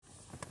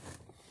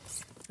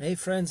Hey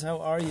friends, how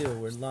are you?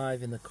 We're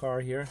live in the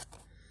car here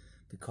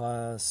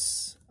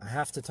because I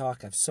have to talk.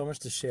 I have so much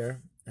to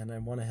share, and I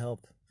want to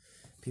help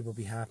people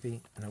be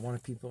happy, and I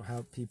want to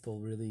help people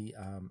really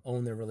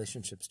own their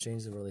relationships,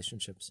 change their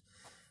relationships.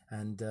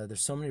 And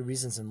there's so many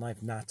reasons in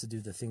life not to do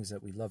the things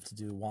that we love to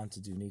do, want to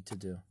do, need to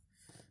do.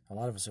 A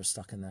lot of us are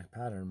stuck in that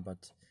pattern,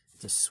 but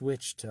to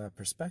switch to a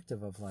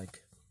perspective of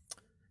like,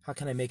 how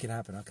can I make it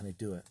happen? How can I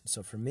do it?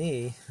 So for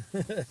me,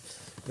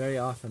 very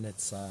often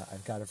it's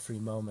I've got a free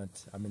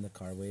moment. I'm in the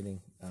car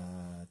waiting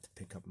to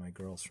pick up my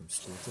girls from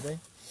school today.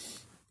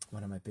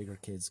 One of my bigger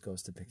kids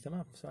goes to pick them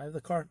up. So I have the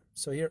car.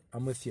 So here,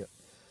 I'm with you.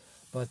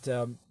 But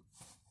so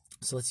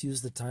let's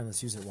use the time.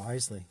 Let's use it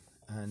wisely.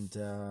 And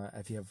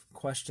if you have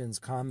questions,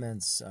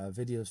 comments,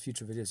 videos,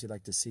 future videos you'd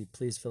like to see,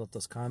 please fill out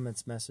those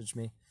comments. Message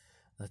me.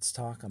 Let's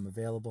talk. I'm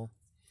available.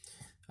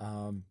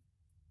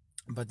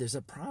 But there's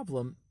a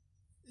problem.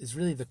 Is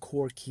really the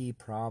core key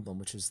problem,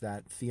 which is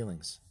that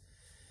feelings.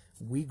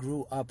 We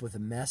grew up with a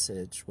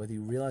message, whether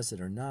you realize it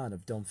or not,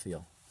 of don't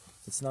feel.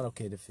 It's not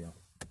okay to feel.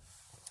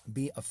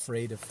 Be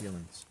afraid of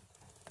feelings.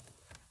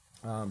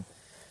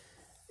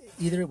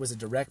 Either it was a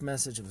direct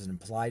message, it was an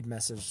implied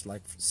message,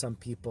 like some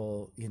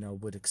people,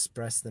 would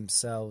express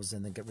themselves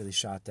and then get really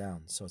shot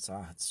down. So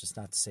it's just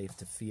not safe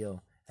to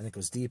feel, and it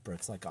goes deeper.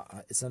 It's like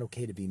it's not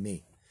okay to be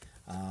me.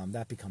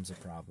 That becomes a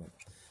problem.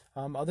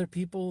 Other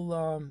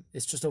people,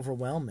 it's just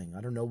overwhelming.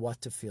 I don't know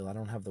what to feel. I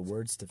don't have the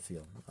words to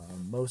feel.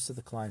 Most of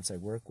the clients I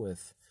work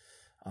with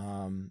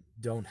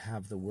don't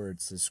have the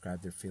words to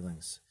describe their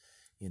feelings.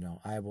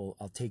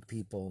 I'll take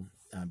people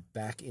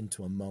back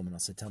into a moment. I'll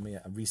say, tell me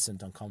a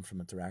recent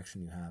uncomfortable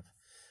interaction you have.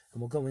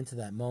 And we'll go into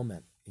that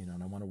moment,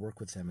 and I want to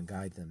work with them and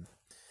guide them.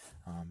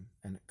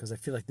 And because I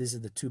feel like these are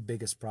the two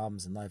biggest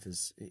problems in life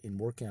is in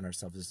working on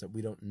ourselves is that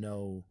we don't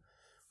know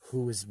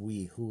who is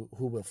we, who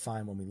we'll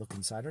find when we look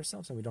inside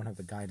ourselves, and we don't have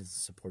the guidance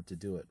and support to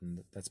do it.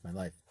 And that's my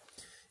life,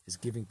 is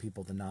giving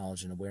people the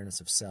knowledge and awareness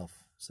of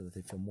self so that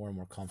they feel more and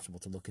more comfortable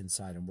to look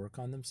inside and work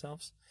on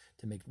themselves,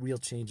 to make real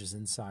changes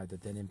inside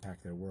that then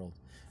impact their world,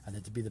 and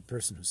then to be the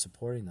person who's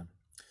supporting them.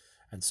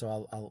 And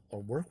so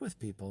I'll work with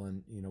people,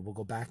 and we'll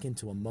go back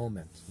into a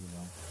moment.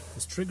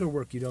 This trigger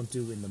work you don't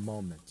do in the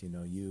moment.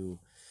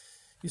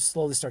 You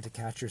slowly start to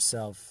catch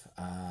yourself.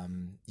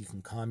 You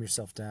can calm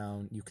yourself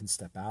down. You can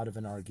step out of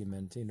an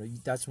argument.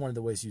 That's one of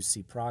the ways you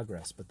see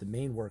progress. But the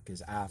main work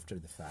is after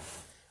the fact,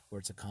 where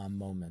it's a calm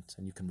moment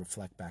and you can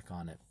reflect back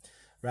on it,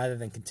 rather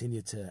than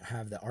continue to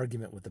have the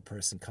argument with the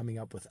person, coming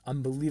up with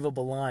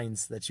unbelievable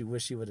lines that you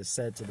wish you would have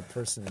said to the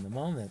person in the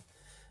moment.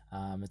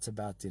 It's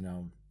about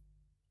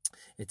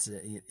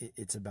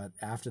it's about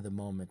after the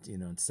moment.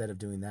 Instead of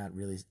doing that,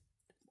 really,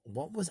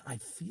 what was I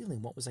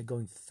feeling? What was I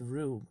going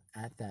through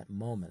at that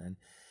moment? And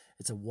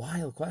it's a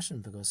wild question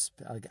because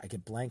I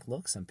get blank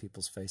looks on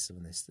people's faces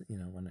when they,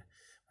 when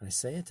I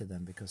say it to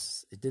them,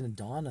 because it didn't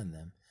dawn on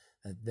them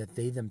that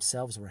they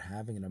themselves were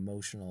having an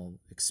emotional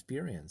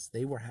experience.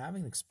 They were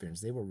having an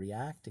experience. They were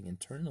reacting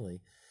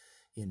internally,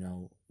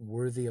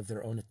 worthy of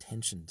their own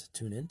attention to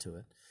tune into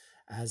it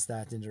as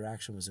that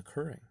interaction was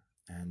occurring.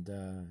 And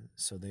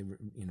so they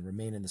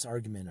remain in this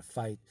argument, a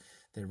fight.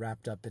 They're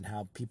wrapped up in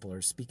how people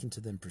are speaking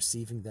to them,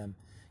 perceiving them.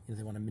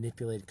 They want to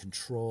manipulate,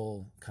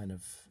 control, kind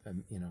of,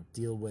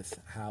 deal with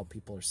how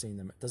people are seeing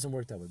them. It doesn't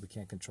work that way. We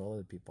can't control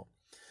other people.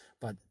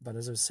 But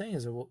as I was saying,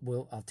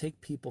 I'll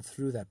take people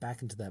through that,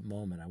 back into that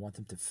moment. I want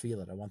them to feel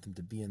it. I want them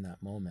to be in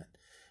that moment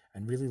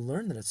and really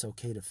learn that it's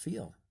okay to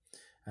feel.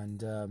 And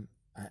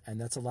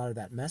that's a lot of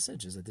that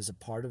message, is that there's a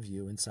part of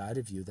you, inside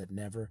of you, that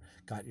never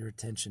got your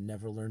attention,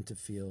 never learned to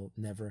feel,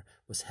 never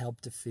was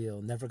helped to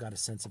feel, never got a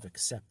sense of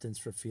acceptance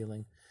for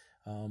feeling.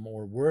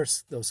 Or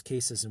worse, those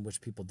cases in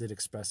which people did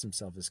express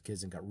themselves as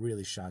kids and got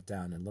really shot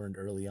down and learned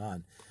early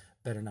on,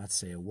 better not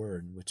say a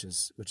word, which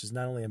is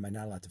not only am I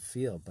not allowed to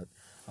feel, but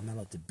I'm not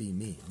allowed to be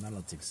me. I'm not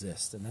allowed to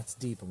exist. And that's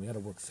deep, and we got to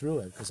work through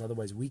it, because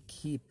otherwise we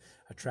keep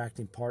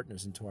attracting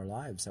partners into our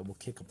lives that will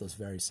kick up those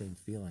very same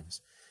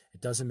feelings. It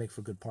doesn't make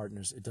for good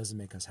partners. It doesn't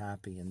make us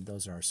happy, and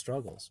those are our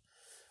struggles.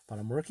 But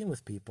I'm working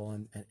with people,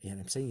 and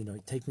I'm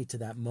saying, take me to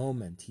that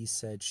moment. He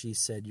said, she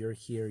said, you're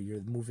here,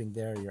 you're moving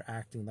there, you're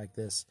acting like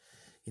this.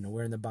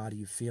 Where in the body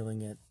you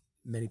feeling it?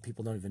 Many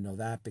people don't even know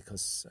that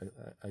because,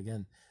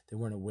 again, they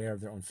weren't aware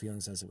of their own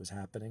feelings as it was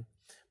happening.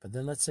 But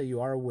then let's say you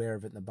are aware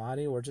of it in the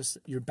body, or just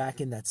you're back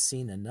in that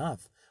scene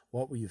enough.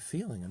 What were you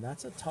feeling? And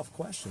that's a tough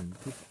question.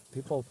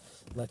 People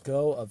let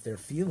go of their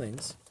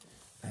feelings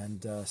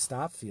and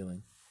stop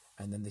feeling,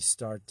 and then they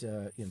start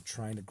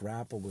trying to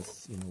grapple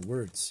with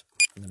words.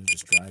 I'm going to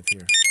just drive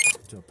here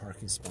to a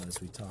parking spot as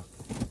we talk.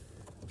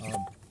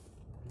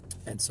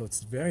 And so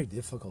it's very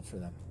difficult for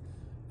them.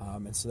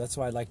 And so that's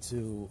why I like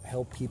to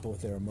help people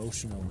with their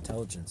emotional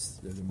intelligence,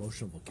 their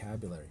emotional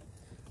vocabulary.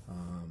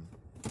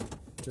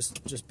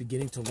 Just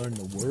beginning to learn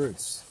the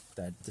words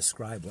that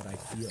describe what I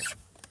feel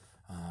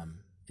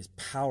is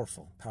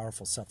powerful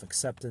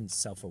self-acceptance,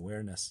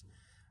 self-awareness,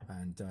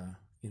 and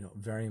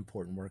very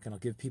important work. And I'll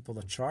give people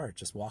a chart.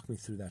 Just walk me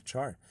through that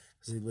chart,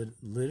 because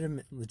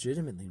they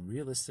legitimately,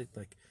 realistic,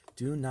 like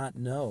do not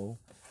know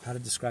how to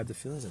describe the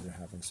feelings that they're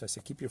having. So I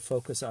say keep your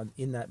focus on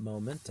in that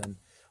moment and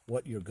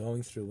what you're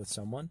going through with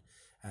someone,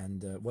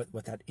 and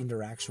what that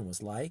interaction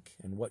was like,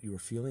 and what you were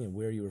feeling and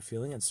where you were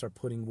feeling, and start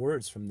putting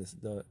words from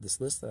this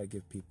list that I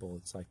give people.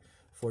 It's like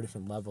 4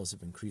 different levels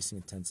of increasing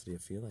intensity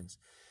of feelings.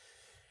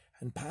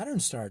 And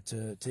patterns start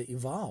to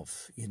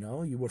evolve.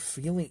 You were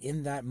feeling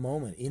in that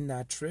moment, in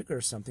that trigger,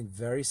 something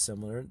very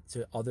similar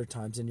to other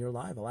times in your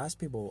life. I'll ask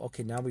people,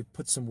 okay, now we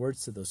put some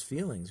words to those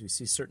feelings. We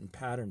see certain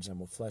patterns and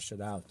we'll flesh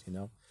it out.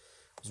 I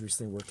was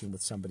recently working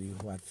with somebody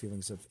who had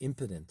feelings of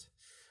impotent,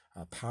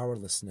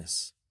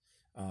 powerlessness,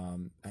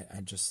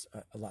 and just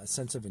a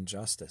sense of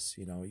injustice.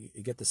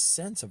 You get the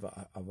sense of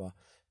a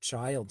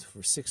child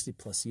for 60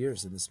 plus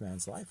years in this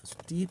man's life was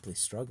deeply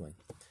struggling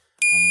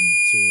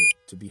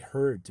to be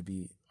heard, to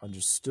be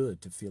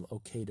understood, to feel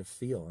okay to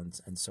feel.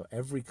 And so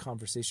every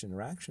conversation,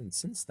 interaction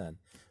since then,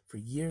 for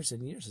years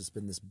and years, has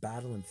been this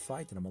battle and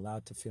fight that I'm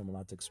allowed to feel, I'm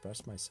allowed to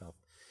express myself.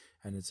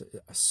 And it's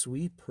a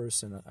sweet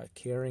person, a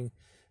caring,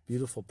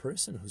 beautiful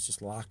person who's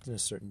just locked in a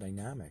certain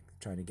dynamic,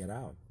 trying to get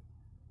out.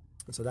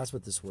 And so that's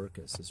what this work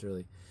is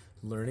really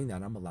learning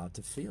that I'm allowed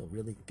to feel,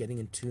 really getting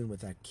in tune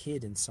with that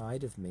kid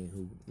inside of me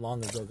who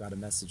long ago got a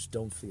message,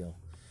 don't feel,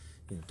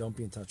 don't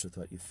be in touch with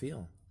what you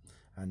feel.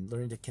 And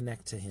learning to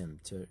connect to him,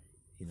 to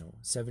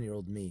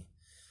 7-year-old me.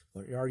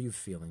 What are you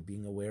feeling?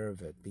 Being aware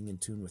of it, being in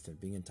tune with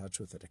it, being in touch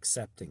with it,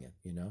 accepting it,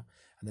 And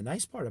the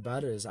nice part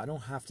about it is I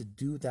don't have to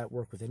do that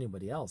work with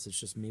anybody else. It's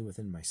just me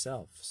within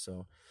myself.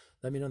 So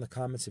let me know in the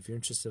comments if you're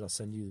interested. I'll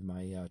send you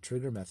my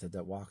trigger method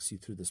that walks you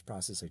through this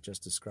process I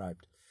just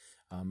described.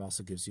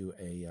 Also gives you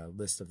a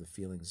list of the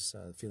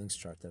feelings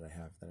chart that I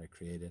have, that I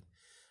created.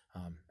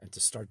 And to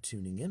start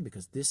tuning in,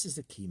 because this is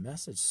the key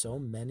message. So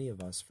many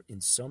of us,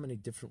 in so many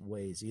different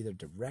ways, either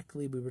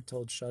directly we were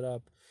told shut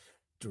up,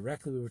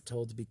 directly we were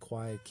told to be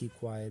quiet, keep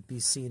quiet, be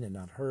seen and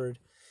not heard,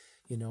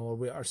 or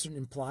we are certain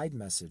implied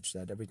message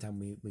that every time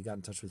we got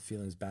in touch with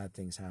feelings, bad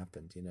things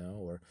happened,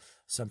 or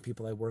some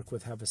people I work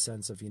with have a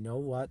sense of,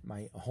 what,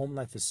 my home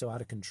life is so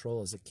out of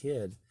control as a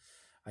kid,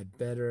 I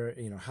better,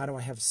 how do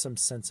I have some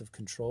sense of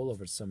control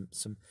over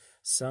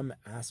some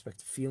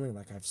aspect, feeling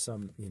like I have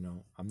some,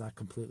 I'm not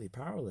completely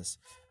powerless.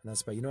 And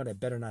that's why, I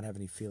better not have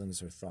any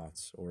feelings or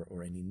thoughts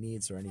or any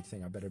needs or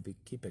anything. I better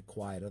keep it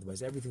quiet.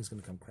 Otherwise, everything's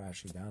going to come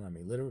crashing down on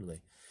me.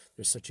 Literally,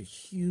 there's such a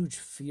huge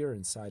fear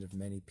inside of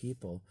many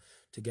people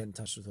to get in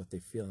touch with what they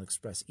feel and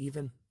express,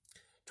 even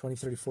 20,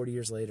 30, 40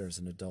 years later as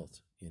an adult.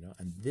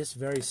 And this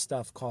very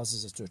stuff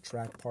causes us to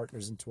attract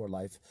partners into our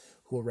life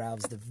who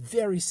arouse the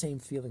very same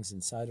feelings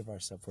inside of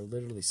ourselves. We're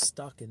literally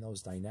stuck in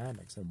those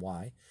dynamics. And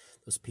why?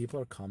 Those people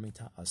are coming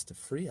to us to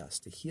free us,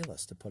 to heal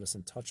us, to put us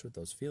in touch with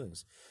those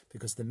feelings.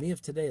 Because the me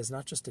of today is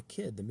not just a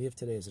kid. The me of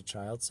today is a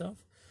child self,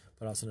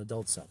 but also an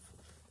adult self.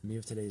 The me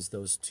of today is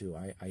those two.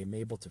 I am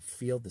able to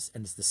feel this,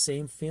 and it's the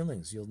same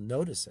feelings. You'll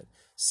notice it.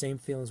 Same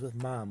feelings with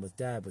mom, with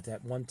dad, with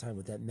that one time,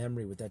 with that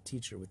memory, with that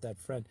teacher, with that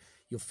friend.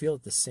 You'll feel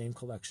it, the same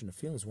collection of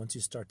feelings. Once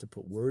you start to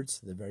put words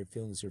to the very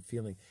feelings you're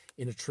feeling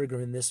in a trigger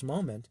in this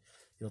moment,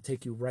 it'll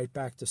take you right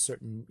back to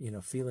certain,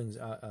 feelings,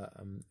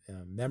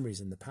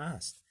 memories in the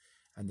past,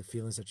 and the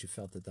feelings that you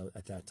felt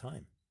at that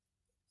time.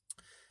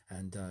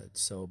 And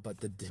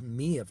but the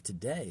me of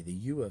today, the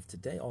you of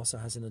today, also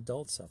has an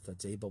adult self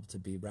that's able to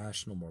be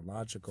rational, more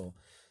logical,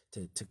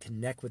 to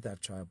connect with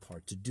that child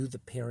part, to do the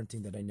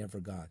parenting that I never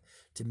got,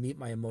 to meet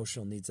my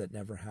emotional needs that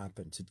never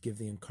happened, to give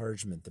the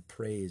encouragement, the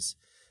praise,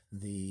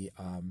 the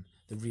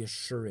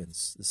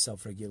reassurance, the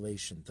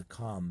self-regulation, the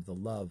calm, the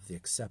love, the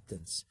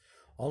acceptance.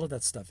 All of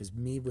that stuff is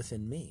me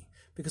within me.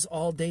 Because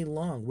all day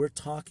long we're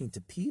talking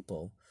to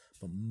people,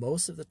 but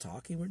most of the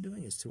talking we're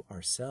doing is to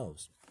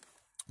ourselves.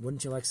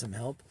 Wouldn't you like some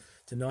help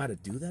to know how to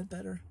do that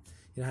better?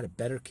 How to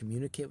better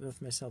communicate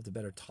with myself, to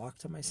better talk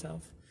to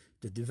myself,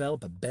 to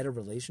develop a better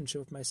relationship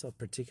with myself,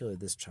 particularly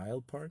this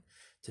child part,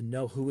 to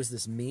know who is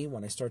this me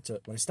when I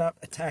stop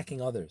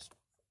attacking others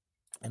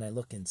and I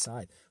look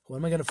inside. What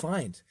am I going to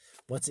find?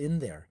 What's in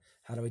there?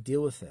 How do I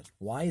deal with it?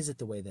 Why is it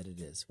the way that it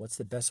is? What's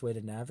the best way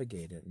to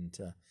navigate it and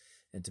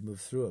to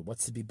move through it?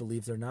 What's to be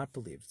believed or not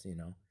believed,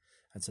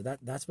 And so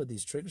that's what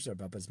these triggers are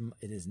about, but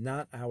it is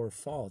not our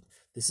fault.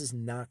 This is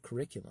not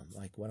curriculum.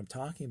 Like what I'm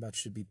talking about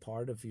should be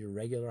part of your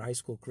regular high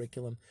school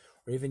curriculum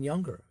or even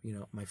younger.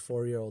 My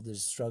 4-year-old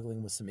is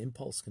struggling with some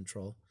impulse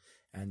control,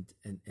 and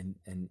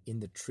in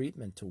the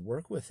treatment to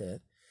work with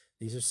it,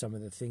 these are some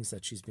of the things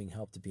that she's being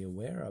helped to be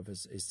aware of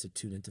is to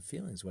tune into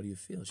feelings. What do you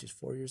feel? She's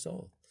 4 years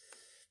old,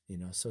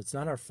 so it's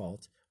not our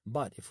fault.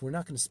 But if we're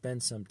not going to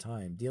spend some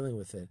time dealing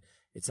with it,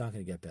 it's not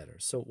going to get better.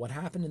 So what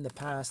happened in the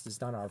past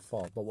is not our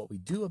fault, but what we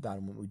do about it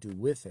and what we do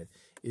with it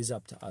is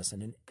up to us.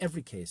 And in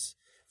every case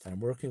that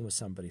I'm working with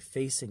somebody,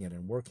 facing it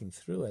and working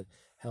through it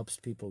helps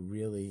people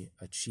really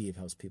achieve,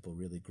 helps people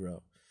really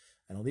grow.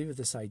 And I'll leave you with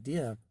this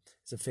idea.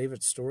 It's a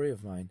favorite story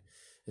of mine.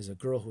 Is a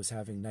girl who was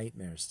having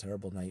nightmares,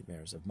 terrible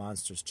nightmares of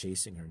monsters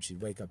chasing her, and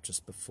she'd wake up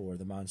just before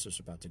the monsters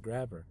were about to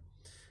grab her.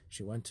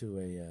 She went to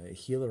a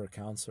healer, a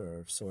counselor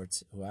of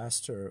sorts, who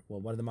asked her,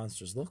 well, what do the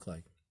monsters look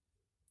like?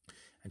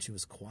 And she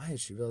was quiet.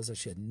 She realized that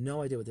she had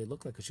no idea what they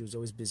looked like because she was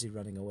always busy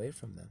running away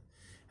from them.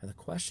 And the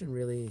question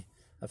really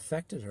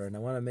affected her. And I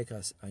want to make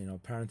a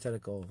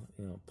parenthetical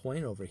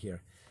point over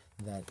here,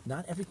 that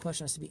not every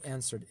question has to be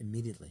answered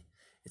immediately.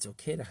 It's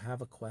okay to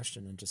have a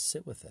question and just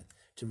sit with it,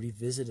 to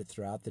revisit it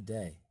throughout the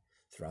day,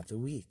 throughout the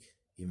week,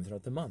 even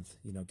throughout the month,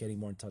 getting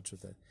more in touch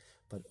with it.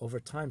 But over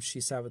time, she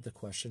sat with the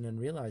question and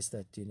realized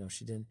that,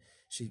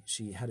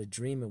 she had a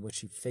dream in which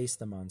she faced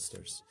the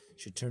monsters.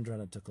 She turned around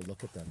and took a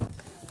look at them.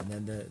 And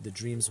then the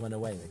dreams went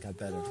away. They got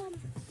better.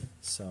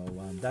 So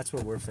that's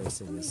what we're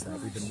facing, is that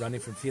we've been running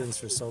from feelings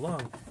for so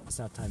long. It's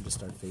now time to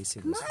start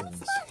facing those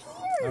feelings.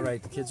 All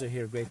right, the kids are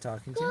here. Great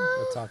talking to you.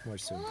 We'll talk more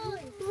soon.